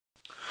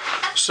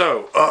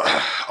So,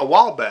 a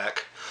while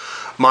back,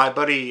 my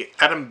buddy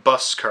Adam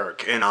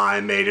Buskirk and I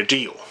made a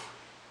deal.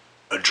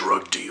 A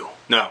drug deal.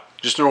 No,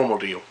 just a normal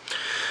deal.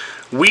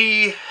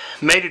 We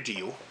made a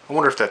deal. I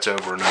wonder if that's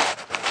over or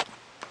not.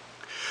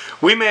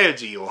 We made a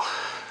deal.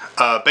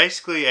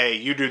 Basically a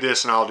you do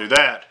this and I'll do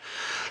that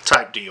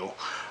type deal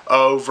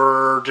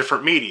over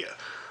different media.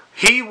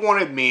 He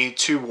wanted me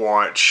to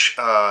watch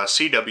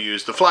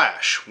CW's The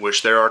Flash,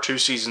 which there are 2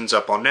 seasons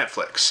up on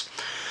Netflix.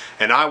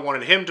 And I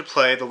wanted him to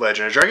play the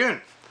Legend of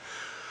Dragoon.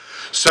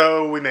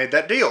 So we made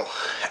that deal.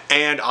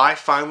 And I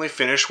finally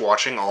finished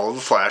watching all of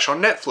The Flash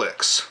on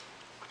Netflix.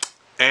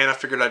 And I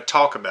figured I'd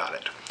talk about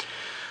it.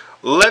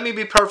 Let me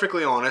be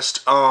perfectly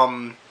honest.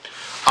 I'm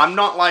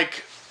not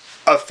like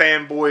a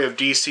fanboy of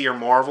DC or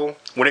Marvel.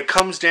 When it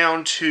comes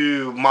down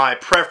to my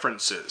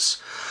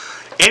preferences,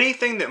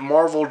 anything that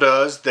Marvel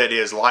does that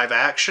is live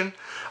action,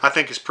 I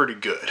think is pretty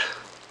good.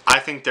 I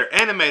think their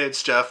animated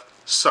stuff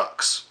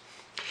sucks.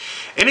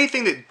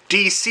 Anything that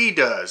DC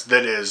does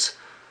that is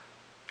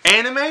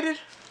animated,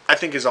 I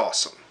think is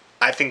awesome.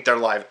 I think their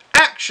live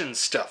action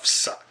stuff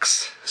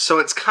sucks. So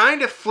it's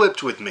kind of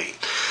flipped with me.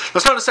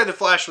 That's not to say The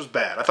Flash was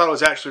bad. I thought it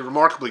was actually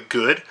remarkably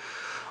good.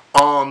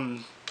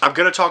 I'm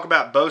going to talk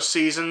about both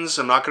seasons.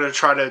 I'm not going to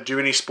try to do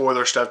any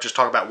spoiler stuff, just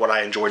talk about what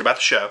I enjoyed about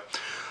the show.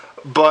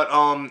 But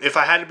if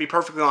I had to be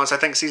perfectly honest, I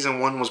think Season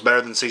 1 was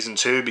better than Season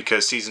 2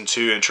 because Season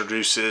 2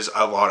 introduces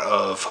a lot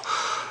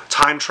of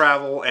time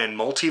travel and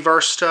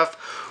multiverse stuff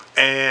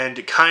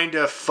and kind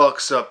of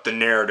fucks up the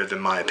narrative in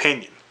my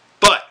opinion.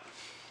 But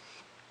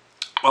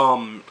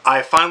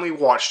I finally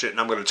watched it and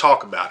I'm going to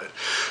talk about it.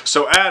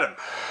 So Adam,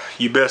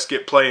 you best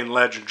get playing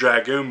Legend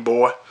Dragoon,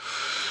 boy.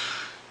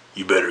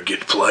 You better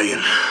get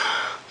playing.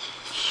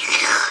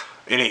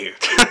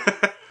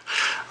 Anywho.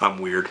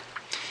 I'm weird.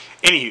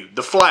 Anywho,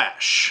 The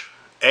Flash,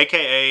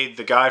 aka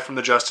the guy from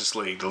the Justice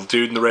League, the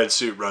dude in the red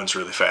suit runs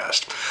really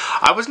fast.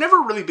 I was never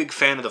a really big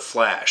fan of The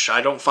Flash.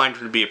 I don't find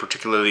him to be a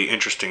particularly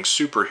interesting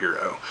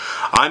superhero.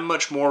 I'm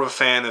much more of a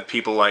fan of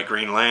people like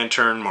Green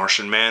Lantern,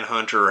 Martian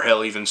Manhunter, or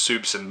hell, even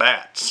Supes and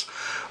Bats.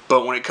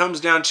 But when it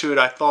comes down to it,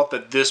 I thought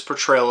that this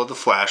portrayal of The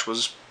Flash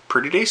was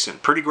pretty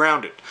decent, pretty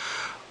grounded.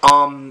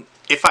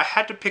 If I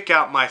had to pick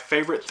out my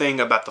favorite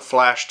thing about the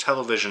Flash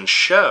television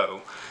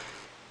show,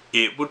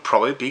 it would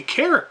probably be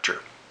character.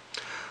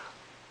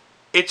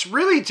 It's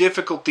really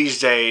difficult these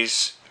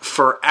days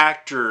for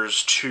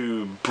actors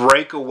to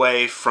break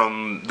away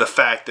from the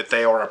fact that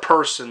they are a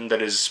person that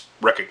is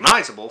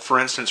recognizable. For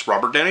instance,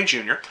 Robert Downey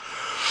Jr.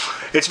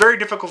 It's very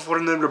difficult for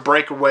them to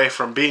break away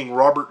from being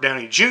Robert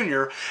Downey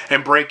Jr.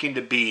 and break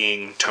into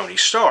being Tony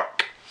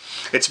Stark.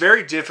 It's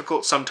very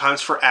difficult sometimes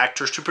for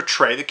actors to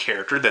portray the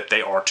character that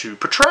they are to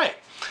portray.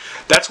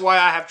 That's why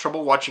I have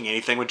trouble watching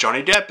anything with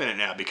Johnny Depp in it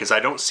now, because I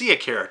don't see a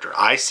character.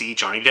 I see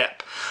Johnny Depp.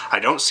 I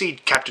don't see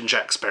Captain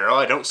Jack Sparrow.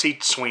 I don't see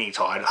Sweeney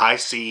Todd. I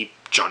see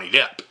Johnny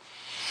Depp.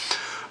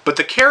 But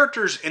the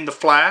characters in The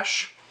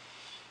Flash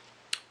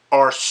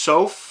are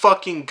so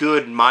fucking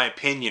good, in my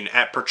opinion,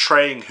 at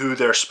portraying who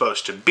they're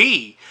supposed to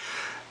be,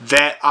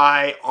 that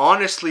I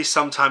honestly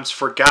sometimes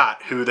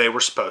forgot who they were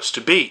supposed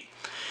to be.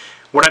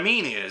 What I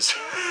mean is,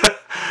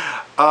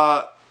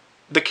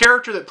 the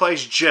character that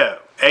plays Joe,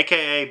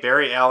 aka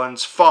Barry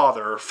Allen's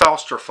father,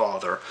 foster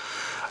father,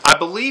 I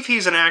believe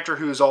he's an actor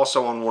who is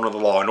also on one of the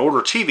Law & Order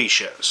TV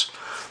shows.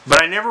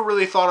 But I never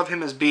really thought of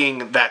him as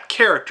being that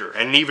character.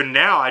 And even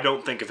now, I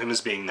don't think of him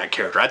as being that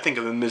character. I think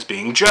of him as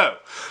being Joe.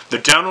 The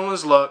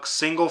down-on-his-luck,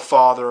 single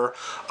father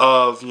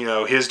of,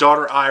 his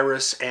daughter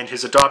Iris and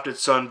his adopted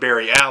son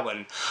Barry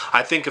Allen.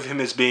 I think of him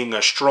as being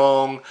a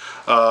strong,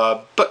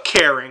 but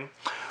caring,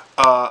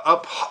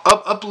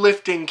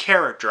 uplifting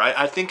character.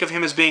 I think of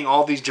him as being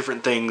all these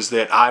different things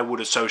that I would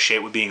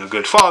associate with being a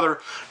good father,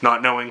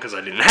 not knowing because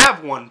I didn't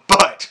have one,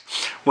 but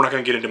we're not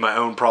going to get into my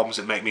own problems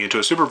that make me into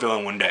a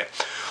supervillain one day.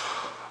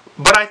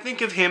 But I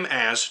think of him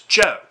as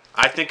Joe.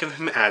 I think of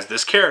him as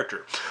this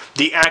character.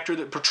 The actor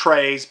that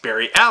portrays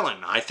Barry Allen,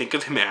 I think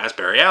of him as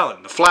Barry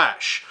Allen, the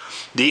Flash.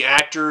 The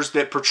actors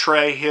that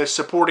portray his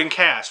supporting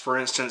cast, for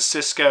instance,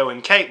 Cisco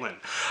and Caitlin.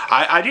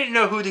 I didn't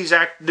know who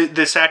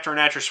this actor and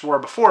actress were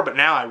before, but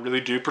now I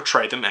really do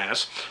portray them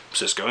as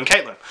Cisco and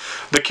Caitlin.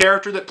 The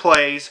character that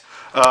plays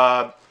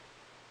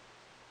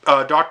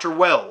Dr.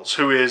 Wells,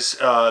 who is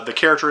the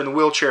character in the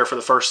wheelchair for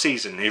the first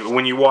season.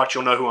 When you watch,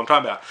 you'll know who I'm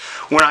talking about.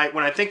 When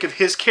I think of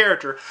his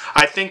character,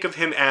 I think of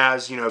him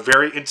as,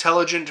 very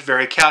intelligent,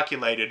 very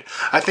calculated.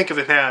 I think of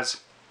him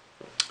as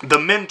the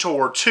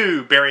mentor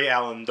to Barry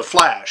Allen, the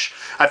Flash.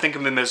 I think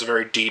of him as a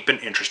very deep and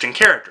interesting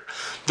character.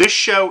 This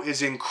show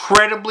is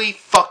incredibly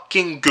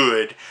fucking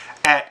good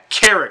at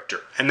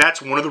character, and that's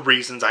one of the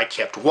reasons I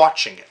kept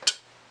watching it.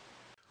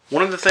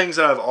 one of the things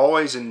that I've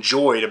always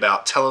enjoyed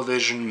about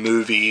television,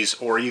 movies,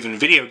 or even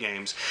video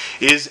games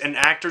is an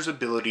actor's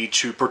ability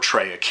to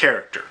portray a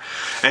character.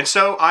 And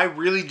so I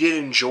really did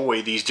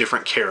enjoy these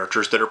different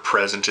characters that are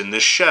present in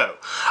this show.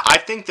 I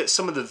think that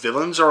some of the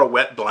villains are a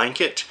wet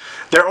blanket.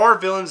 There are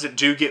villains that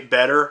do get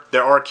better.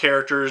 There are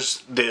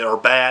characters that are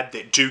bad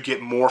that do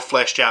get more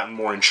fleshed out and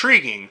more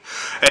intriguing.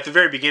 At the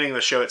very beginning of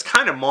the show, it's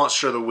kind of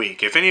Monster of the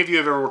Week. If any of you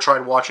have ever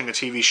tried watching a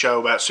TV show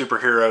about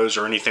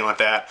superheroes or anything like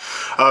that,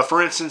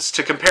 for instance,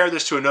 to compare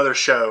this to another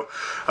show,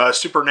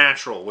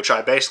 Supernatural, which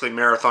I basically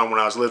marathoned when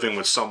I was living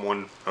with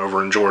someone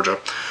over in Georgia,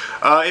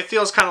 it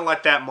feels kind of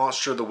like that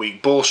Monster of the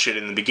Week bullshit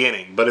in the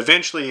beginning, but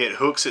eventually it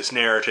hooks its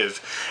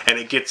narrative and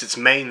it gets its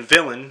main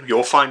villain.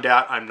 You'll find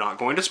out, I'm not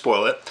going to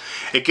spoil it.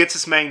 It gets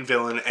its main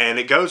villain and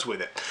it goes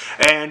with it.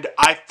 And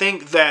I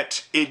think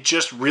that it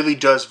just really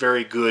does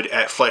very good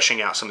at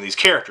fleshing out some of these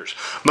characters.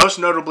 Most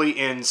notably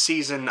in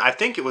season, I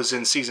think it was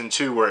in season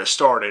 2 where it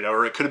started,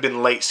 or it could have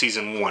been late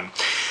season 1.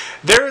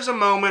 There is a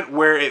moment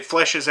where it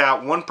fleshes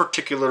out one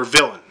particular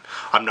villain.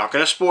 I'm not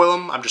going to spoil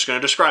him, I'm just going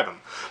to describe him.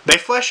 They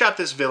flesh out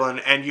this villain,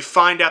 and you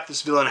find out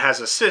this villain has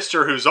a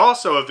sister who's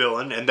also a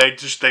villain, and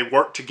they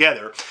work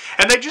together,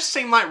 and they just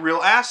seem like real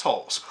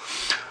assholes.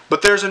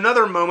 But there's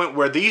another moment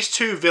where these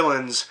two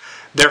villains,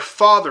 their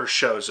father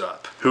shows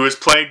up, who is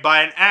played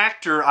by an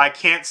actor I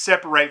can't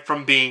separate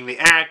from being the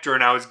actor,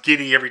 and I was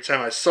giddy every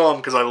time I saw him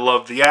because I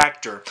love the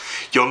actor.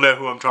 You'll know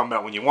who I'm talking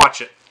about when you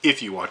watch it,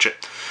 if you watch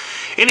it.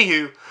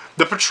 Anywho,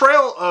 the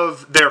portrayal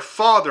of their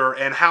father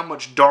and how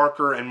much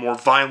darker and more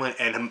violent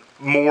and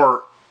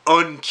more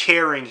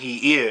uncaring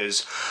he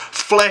is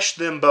fleshed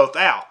them both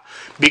out,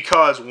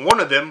 because one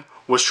of them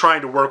was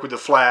trying to work with the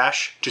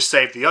Flash to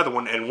save the other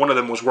one, and one of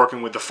them was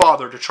working with the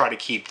father to try to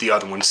keep the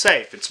other one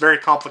safe. It's very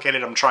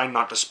complicated, I'm trying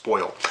not to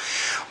spoil.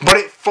 But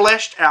it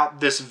fleshed out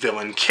this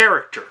villain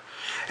character.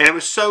 And it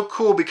was so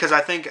cool because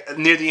I think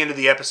near the end of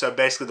the episode,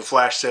 basically the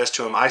Flash says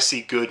to him, I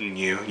see good in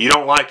you. You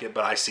don't like it,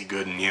 but I see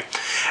good in you.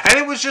 And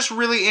it was just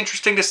really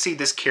interesting to see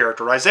this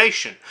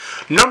characterization.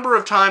 Number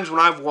of times when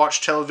I've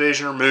watched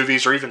television or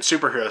movies or even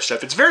superhero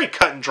stuff, it's very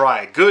cut and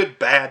dry. Good,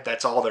 bad,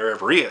 that's all there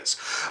ever is.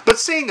 But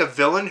seeing a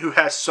villain who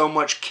has so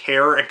much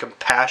care and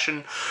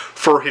compassion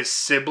for his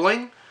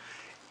sibling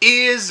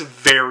is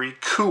very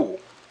cool.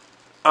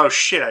 Oh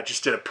shit, I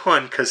just did a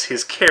pun because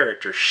his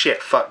character,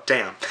 shit, fuck,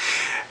 damn.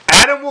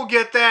 Adam will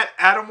get that.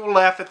 Adam will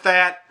laugh at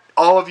that.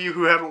 All of you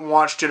who haven't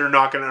watched it are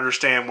not going to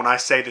understand when I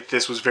say that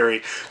this was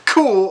very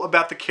cool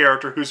about the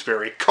character who's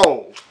very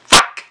cold.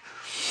 Fuck!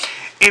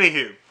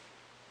 Anywho,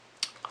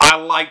 I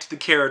liked the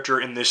character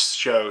in this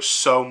show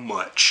so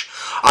much.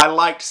 I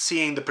liked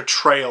seeing the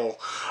portrayal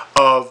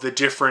of the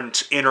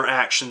different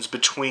interactions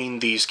between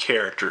these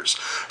characters.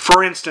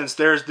 For instance,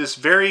 there's this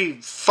very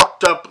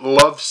fucked up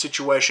love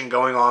situation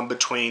going on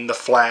between the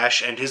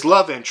Flash and his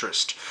love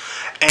interest.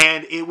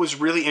 And it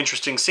was really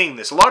interesting seeing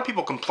this. A lot of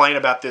people complain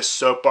about this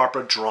soap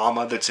opera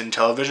drama that's in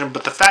television,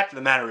 but the fact of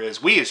the matter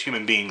is, we as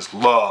human beings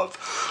love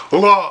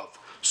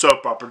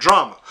soap opera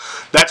drama.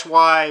 That's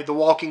why The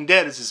Walking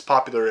Dead is as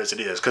popular as it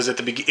is, because at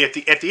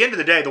the end of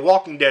the day, The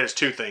Walking Dead is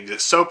two things.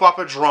 It's soap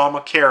opera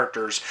drama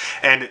characters,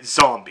 and it's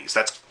zombies.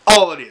 That's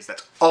all it is.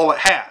 That's all it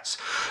has.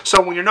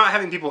 So when you're not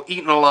having people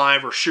eaten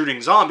alive or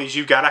shooting zombies,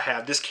 you've got to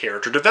have this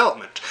character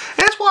development. And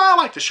that's why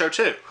I like the show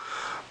too.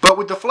 But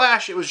with The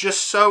Flash, it was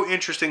just so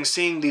interesting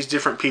seeing these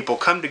different people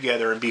come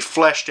together and be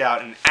fleshed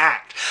out and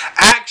act.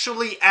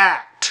 Actually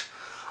act.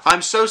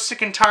 I'm so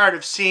sick and tired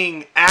of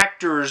seeing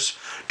actors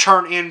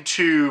turn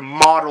into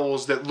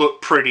models that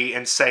look pretty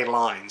and say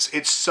lines.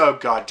 It's so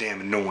goddamn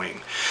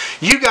annoying.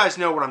 You guys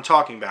know what I'm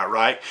talking about,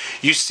 right?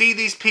 You see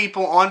these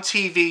people on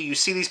TV, you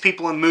see these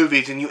people in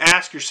movies, and you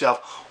ask yourself,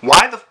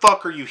 why the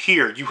fuck are you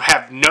here? You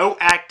have no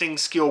acting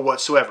skill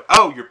whatsoever.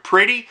 Oh, you're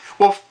pretty?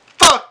 Well,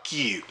 fuck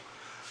you.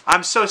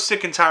 I'm so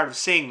sick and tired of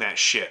seeing that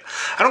shit.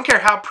 I don't care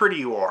how pretty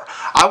you are.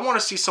 I want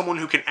to see someone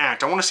who can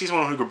act. I want to see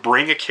someone who can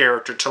bring a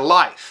character to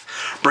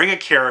life. Bring a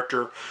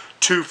character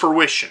to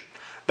fruition.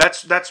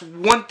 That's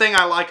one thing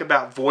I like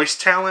about voice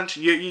talent.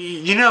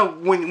 You know,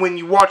 when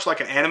you watch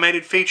like an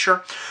animated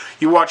feature,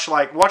 you watch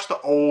the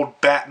old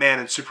Batman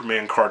and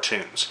Superman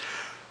cartoons.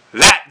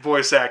 That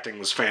voice acting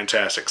was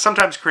fantastic.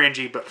 Sometimes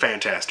cringy, but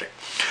fantastic.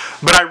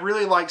 But I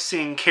really like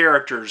seeing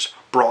characters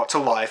brought to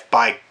life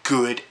by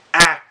good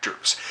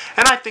actors.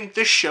 And I think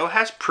this show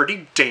has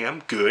pretty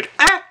damn good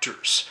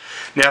actors.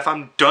 Now, if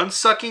I'm done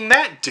sucking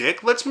that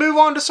dick, let's move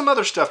on to some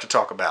other stuff to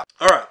talk about.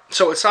 Alright,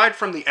 so aside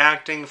from the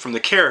acting, from the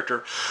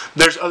character,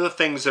 there's other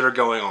things that are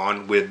going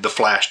on with the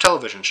Flash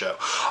television show.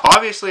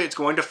 Obviously, it's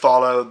going to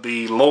follow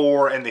the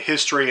lore and the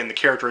history and the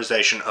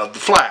characterization of the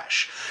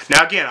Flash.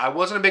 Now, again, I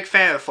wasn't a big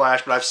fan of the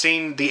Flash, but I've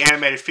seen the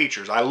animated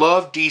features. I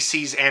love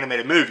DC's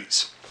animated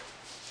movies.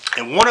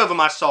 And one of them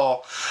I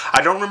saw,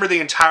 I don't remember the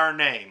entire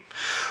name,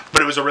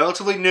 but it was a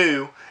relatively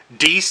new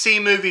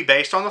DC movie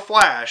based on the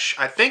Flash.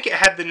 I think it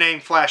had the name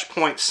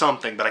Flashpoint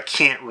something, but I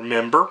can't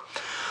remember.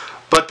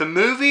 But the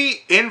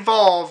movie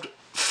involved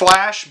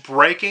Flash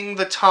breaking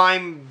the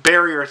time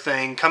barrier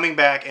thing, coming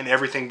back, and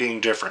everything being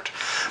different.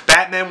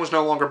 Batman was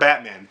no longer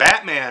Batman.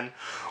 Batman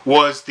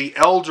was the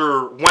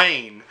elder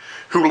Wayne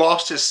who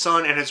lost his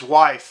son and his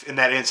wife in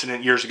that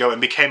incident years ago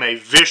and became a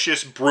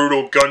vicious,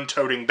 brutal,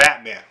 gun-toting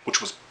Batman,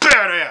 which was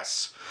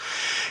badass.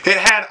 It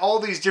had all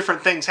these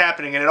different things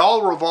happening, and it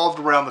all revolved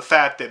around the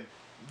fact that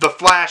the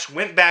Flash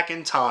went back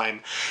in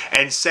time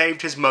and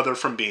saved his mother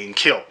from being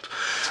killed.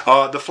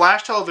 The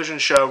Flash television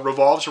show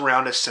revolves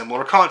around a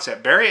similar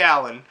concept. Barry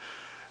Allen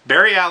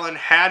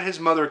had his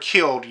mother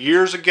killed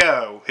years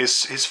ago.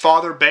 His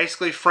father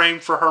basically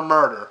framed for her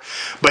murder,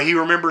 but he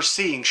remembers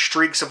seeing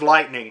streaks of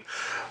lightning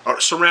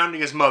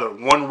surrounding his mother,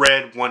 one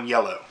red, one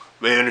yellow.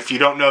 And if you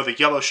don't know, the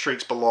yellow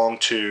streaks belong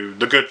to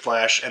the Good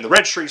Flash, and the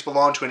red streaks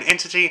belong to an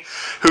entity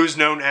who's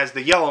known as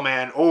the Yellow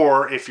Man,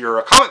 or, if you're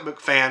a comic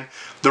book fan,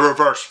 the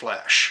Reverse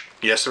Flash.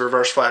 Yes, the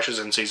Reverse Flash is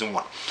in Season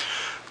 1.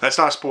 That's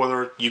not a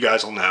spoiler, you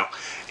guys will know.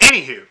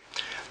 Anywho,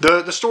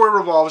 the story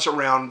revolves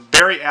around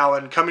Barry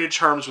Allen coming to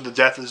terms with the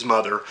death of his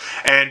mother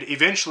and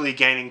eventually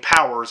gaining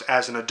powers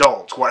as an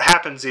adult. What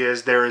happens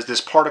is there is this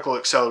particle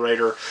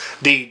accelerator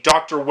the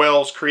Dr.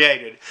 Wells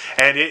created,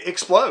 and it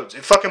explodes.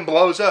 It fucking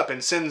blows up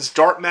and sends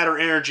dark matter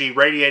energy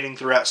radiating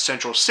throughout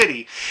Central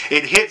City.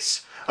 It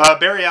hits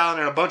Barry Allen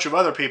and a bunch of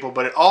other people,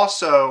 but it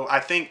also,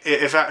 I think,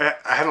 if I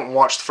haven't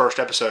watched the first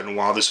episode in a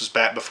while, this was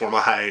back before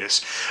my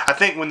hiatus, I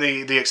think when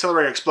the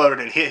accelerator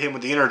exploded and hit him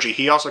with the energy,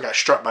 he also got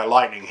struck by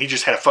lightning. He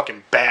just had a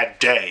fucking bad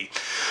day.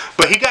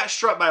 But he got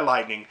struck by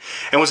lightning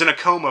and was in a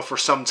coma for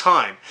some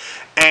time,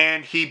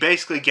 and he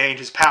basically gained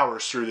his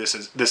powers through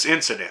this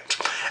incident.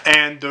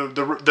 And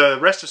the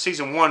rest of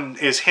Season 1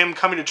 is him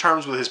coming to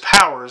terms with his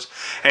powers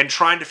and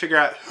trying to figure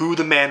out who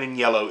the Man in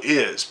Yellow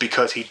is,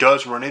 because he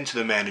does run into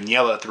the Man in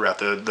Yellow throughout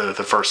the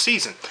first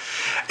season.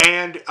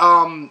 And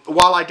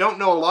while I don't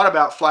know a lot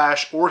about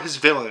Flash or his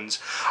villains,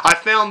 I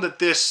found that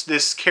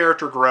this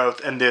character growth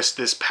and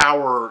this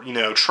power,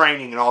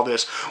 training and all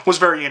this was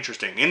very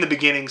interesting. In the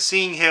beginning,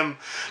 seeing him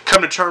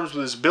come to terms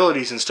with his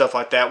abilities and stuff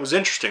like that was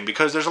interesting,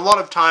 because there's a lot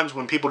of times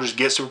when people just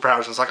get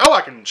superpowers and it's like, oh,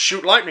 I can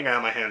shoot lightning out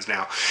of my hands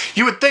now.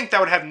 You would think that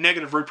would have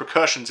negative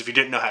repercussions if you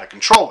didn't know how to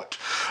control it.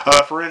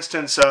 For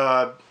instance,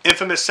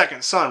 Infamous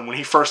Second Son, when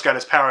he first got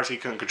his powers, he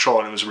couldn't control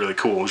it, and it was really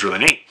cool. It was really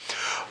neat.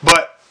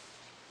 But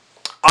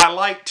I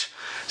liked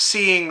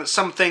seeing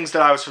some things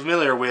that I was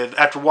familiar with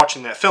after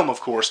watching that film,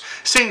 of course,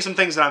 seeing some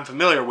things that I'm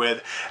familiar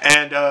with,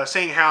 and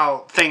seeing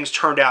how things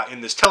turned out in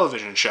this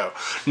television show.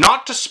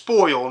 Not to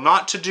spoil,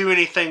 not to do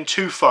anything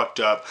too fucked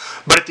up,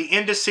 but at the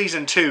end of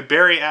Season 2,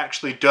 Barry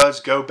actually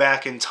does go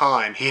back in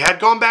time. He had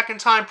gone back in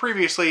time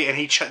previously, and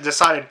he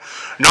decided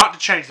not to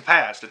change the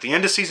past. At the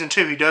end of Season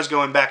 2, he does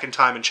go back in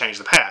time and change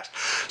the past.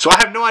 So I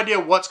have no idea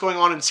what's going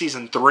on in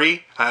Season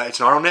 3. It's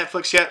not on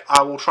Netflix yet.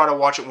 I will try to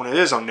watch it when it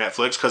is on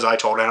Netflix, because I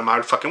told Adam I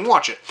would fucking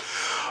watch it.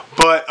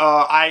 But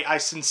I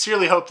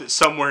sincerely hope that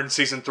somewhere in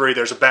Season 3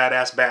 there's a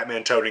badass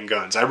Batman toting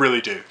guns. I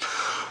really do.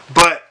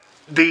 But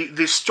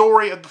the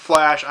story of the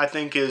Flash, I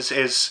think,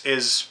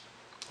 is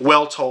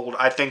well told.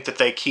 I think that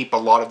they keep a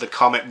lot of the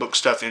comic book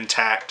stuff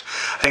intact.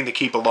 I think they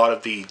keep a lot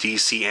of the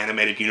DC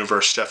animated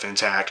universe stuff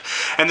intact.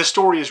 And the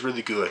story is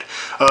really good.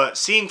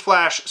 Seeing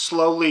Flash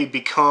slowly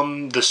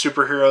become the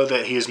superhero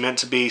that he is meant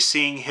to be,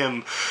 seeing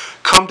him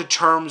come to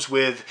terms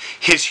with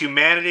his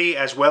humanity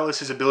as well as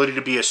his ability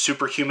to be a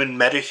superhuman,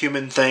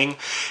 metahuman thing,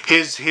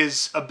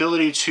 his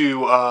ability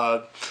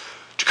to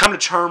come to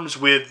terms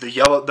with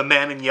the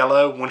Man in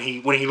Yellow, when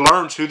he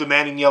learns who the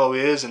Man in Yellow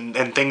is, and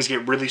things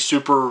get really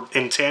super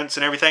intense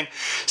and everything.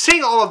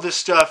 Seeing all of this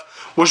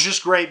stuff was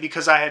just great,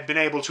 because I had been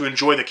able to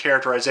enjoy the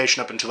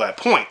characterization up until that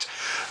point.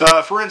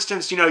 For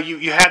instance,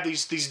 you had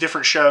these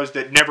different shows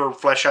that never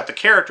flesh out the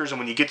characters, and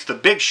when you get to the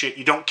big shit,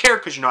 you don't care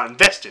because you're not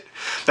invested.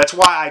 That's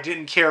why I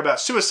didn't care about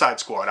Suicide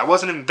Squad. I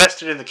wasn't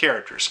invested in the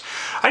characters.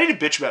 I need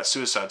to bitch about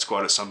Suicide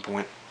Squad at some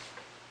point.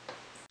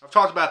 I've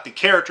talked about the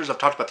characters, I've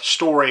talked about the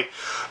story.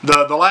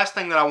 The last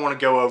thing that I want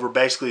to go over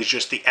basically is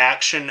just the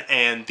action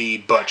and the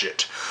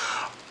budget.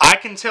 I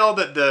can tell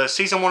that the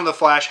Season 1 of The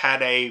Flash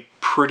had a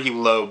pretty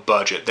low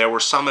budget. There were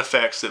some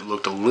effects that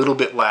looked a little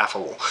bit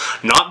laughable.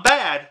 Not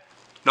bad,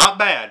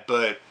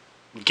 but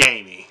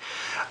gamey.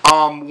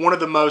 One of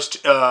the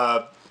most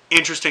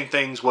interesting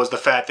things was the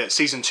fact that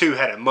Season 2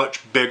 had a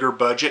much bigger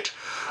budget.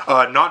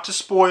 Not to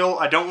spoil,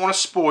 I don't want to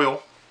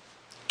spoil.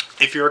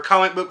 If you're a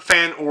comic book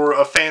fan or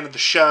a fan of the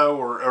show,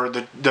 or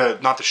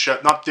not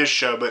this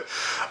show, but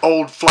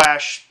old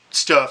Flash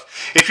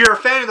stuff, if you're a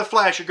fan of the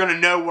Flash, you're going to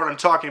know what I'm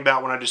talking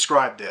about when I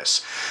describe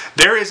this.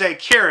 There is a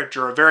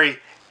character, a very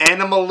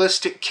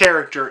animalistic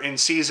character in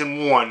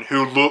Season 1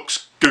 who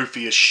looks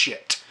goofy as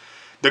shit.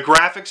 The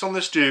graphics on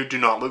this dude do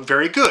not look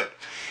very good.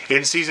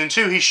 In Season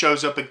 2, he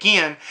shows up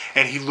again,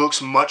 and he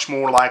looks much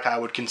more like I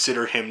would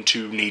consider him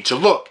to need to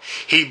look.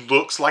 He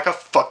looks like a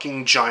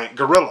fucking giant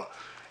gorilla,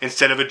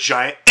 instead of a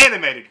giant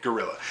animated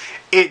gorilla.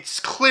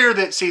 It's clear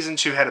that Season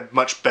 2 had a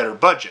much better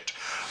budget.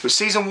 But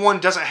Season 1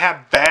 doesn't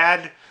have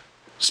bad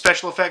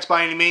special effects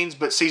by any means,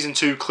 but Season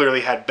 2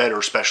 clearly had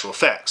better special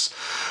effects.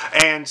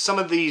 And some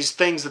of these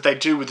things that they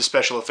do with the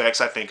special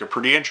effects I think are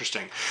pretty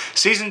interesting.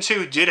 Season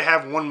 2 did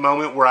have one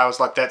moment where I was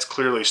like, that's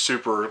clearly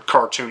super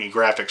cartoony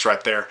graphics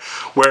right there,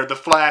 where the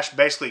Flash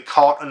basically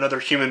caught another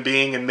human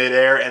being in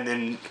midair and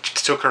then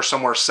took her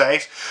somewhere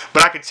safe.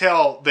 But I could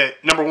tell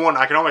that, number one,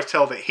 I can always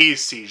tell that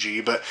he's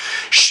CG, but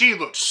she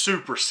looked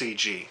super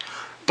CG.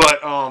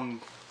 But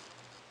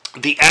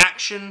the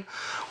action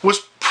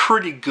was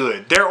pretty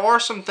good. There are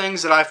some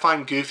things that I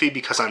find goofy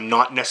because I'm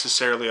not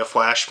necessarily a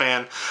Flash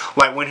fan.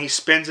 Like when he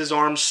spins his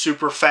arms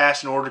super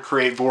fast in order to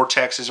create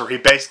vortexes, or he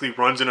basically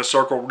runs in a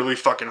circle really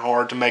fucking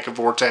hard to make a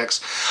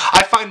vortex.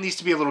 I find these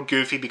to be a little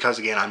goofy because,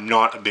 again, I'm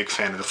not a big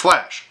fan of the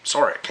Flash.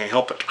 Sorry, I can't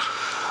help it.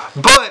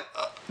 But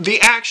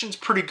the action's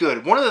pretty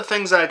good. One of the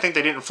things that I think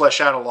they didn't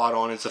flesh out a lot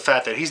on is the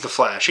fact that he's the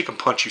Flash. He can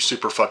punch you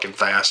super fucking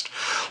fast.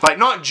 Like,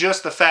 not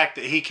just the fact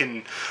that he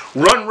can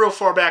run real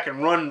far back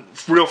and run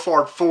real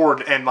far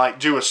forward and, like,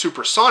 do a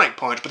supersonic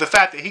punch, but the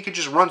fact that he can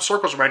just run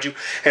circles around you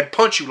and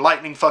punch you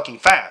lightning fucking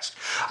fast.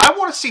 I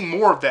want to see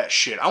more of that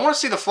shit. I want to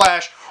see the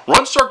Flash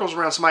run circles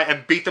around somebody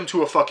and beat them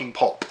to a fucking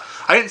pulp.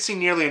 I didn't see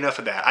nearly enough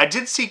of that. I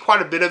did see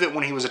quite a bit of it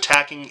when he was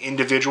attacking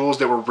individuals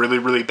that were really,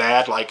 really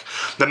bad, like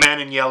the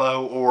Man in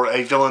Yellow or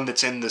a villain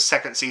that's in the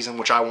second season,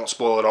 which I won't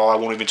spoil at all. I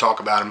won't even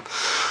talk about him.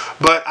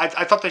 But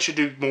I thought they should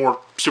do more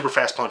super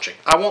fast punching.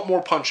 I want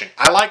more punching.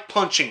 I like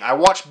punching. I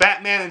watched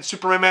Batman and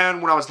Superman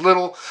when I was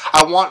little.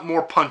 I want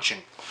more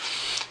punching.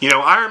 You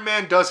know, Iron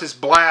Man does his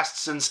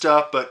blasts and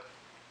stuff, but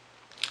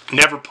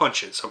never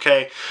punches,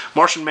 okay?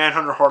 Martian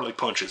Manhunter hardly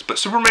punches, but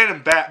Superman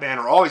and Batman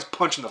are always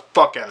punching the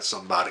fuck out of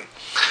somebody.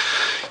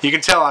 You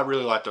can tell I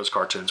really like those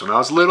cartoons. When I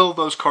was little,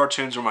 those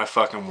cartoons were my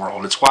fucking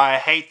world. It's why I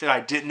hate that I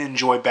didn't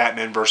enjoy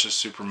Batman vs.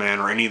 Superman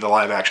or any of the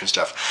live action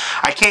stuff.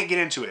 I can't get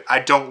into it. I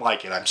don't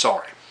like it. I'm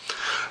sorry.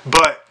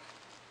 But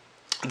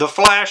The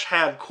Flash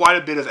had quite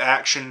a bit of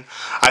action.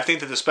 I think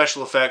that the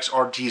special effects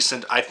are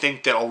decent. I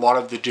think that a lot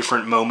of the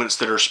different moments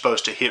that are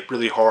supposed to hit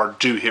really hard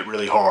do hit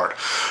really hard.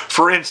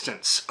 For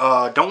instance,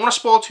 don't want to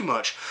spoil too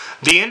much.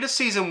 The end of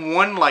Season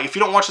 1, like, if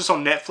you don't watch this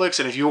on Netflix,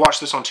 and if you watch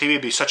this on TV,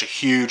 it'd be such a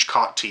huge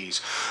cock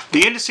tease.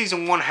 The end of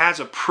Season 1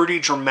 has a pretty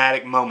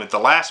dramatic moment. The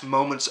last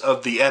moments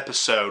of the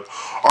episode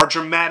are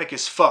dramatic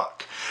as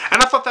fuck.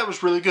 And I thought that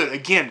was really good,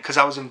 again, because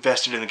I was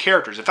invested in the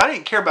characters. If I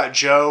didn't care about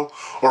Joe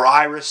or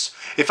Iris,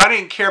 if I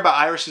didn't care about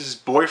Iris's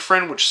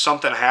boyfriend, which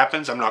something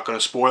happens, I'm not going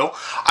to spoil,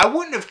 I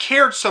wouldn't have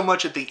cared so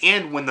much at the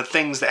end when the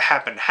things that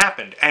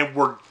happened, and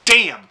were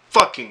damn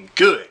fucking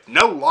good.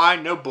 No lie,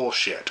 no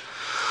bullshit.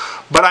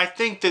 But I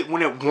think that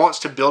when it wants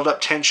to build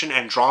up tension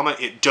and drama,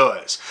 it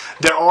does.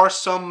 There are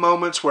some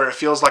moments where it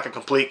feels like a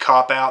complete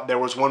cop-out. There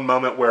was one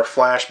moment where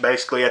Flash,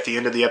 basically at the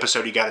end of the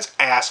episode, he got his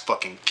ass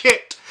fucking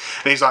kicked.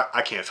 And he's like,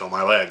 I can't feel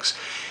my legs.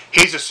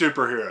 He's a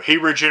superhero. He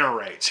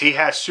regenerates. He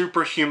has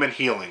superhuman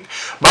healing.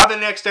 By the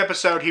next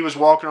episode, he was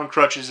walking on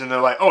crutches, and they're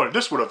like, oh,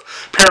 this would have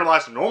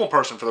paralyzed a normal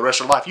person for the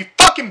rest of their life. You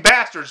fucking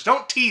bastards,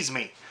 don't tease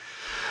me.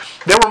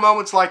 There were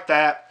moments like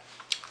that.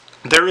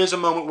 There is a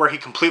moment where he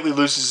completely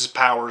loses his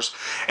powers,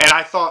 and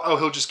I thought, oh,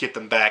 he'll just get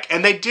them back.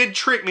 And they did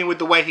trick me with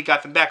the way he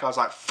got them back. I was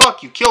like,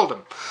 fuck, you killed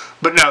him.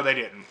 But no, they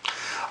didn't.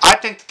 I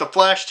think that the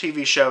Flash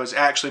TV show is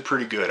actually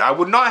pretty good. I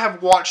would not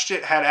have watched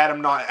it had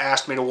Adam not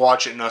asked me to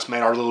watch it and us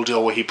made our little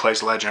deal where he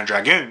plays Legend of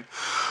Dragoon.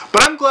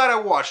 But I'm glad I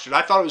watched it.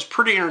 I thought it was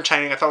pretty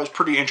entertaining. I thought it was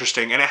pretty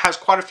interesting. And it has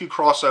quite a few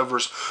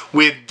crossovers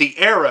with the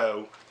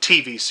Arrow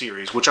TV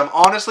series, which I'm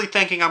honestly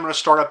thinking I'm going to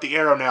start up the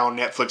Arrow now on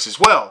Netflix as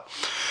well.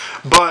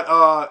 But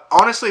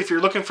honestly, if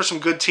you're looking for some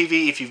good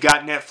TV, if you've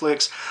got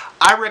Netflix,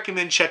 I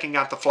recommend checking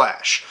out The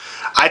Flash.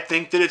 I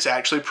think that it's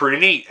actually pretty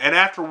neat. And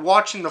after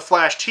watching the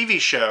Flash TV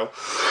show,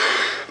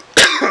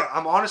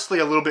 I'm honestly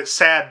a little bit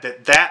sad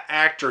that that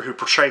actor who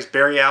portrays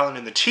Barry Allen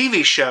in the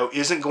TV show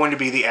isn't going to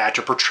be the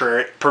actor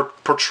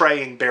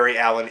portraying Barry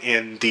Allen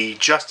in the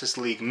Justice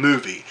League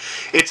movie.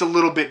 It's a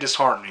little bit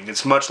disheartening.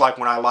 It's much like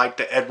when I liked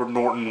that Edward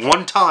Norton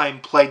one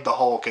time played the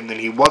Hulk and then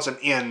he wasn't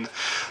in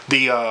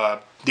the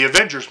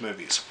Avengers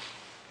movies.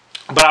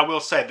 But I will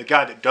say, the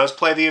guy that does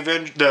play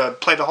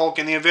the Hulk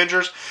in the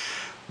Avengers,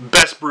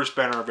 best Bruce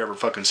Banner I've ever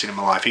fucking seen in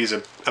my life. He's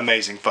an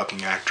amazing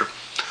fucking actor.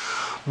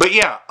 But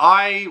yeah,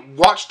 I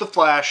watched The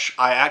Flash,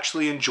 I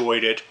actually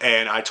enjoyed it,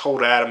 and I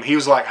told Adam, he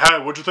was like, hey,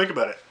 what'd you think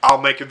about it?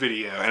 I'll make a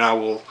video, and I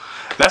will.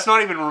 That's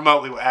not even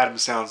remotely what Adam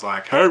sounds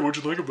like. Hey,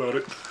 what'd you think about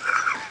it?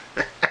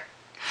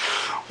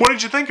 What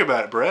did you think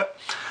about it, Brett?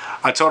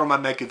 I told him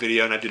I'd make a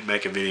video, and I did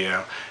make a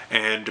video,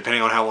 and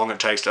depending on how long it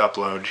takes to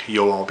upload,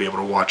 you'll all be able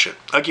to watch it.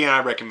 Again,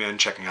 I recommend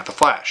checking out The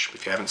Flash,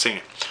 if you haven't seen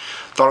it.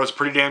 Thought it was a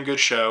pretty damn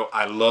good show.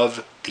 I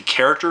love the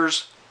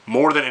characters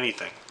more than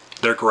anything.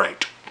 They're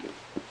great.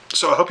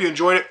 So I hope you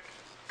enjoyed it.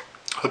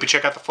 Hope you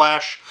check out The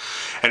Flash.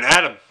 And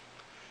Adam,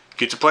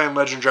 get to playing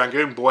Legend of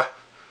Dragoon, boy.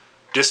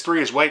 Disc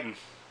 3 is waiting.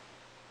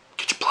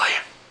 Get you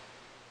playing.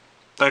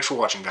 Thanks for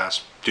watching,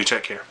 guys. Do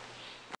take care.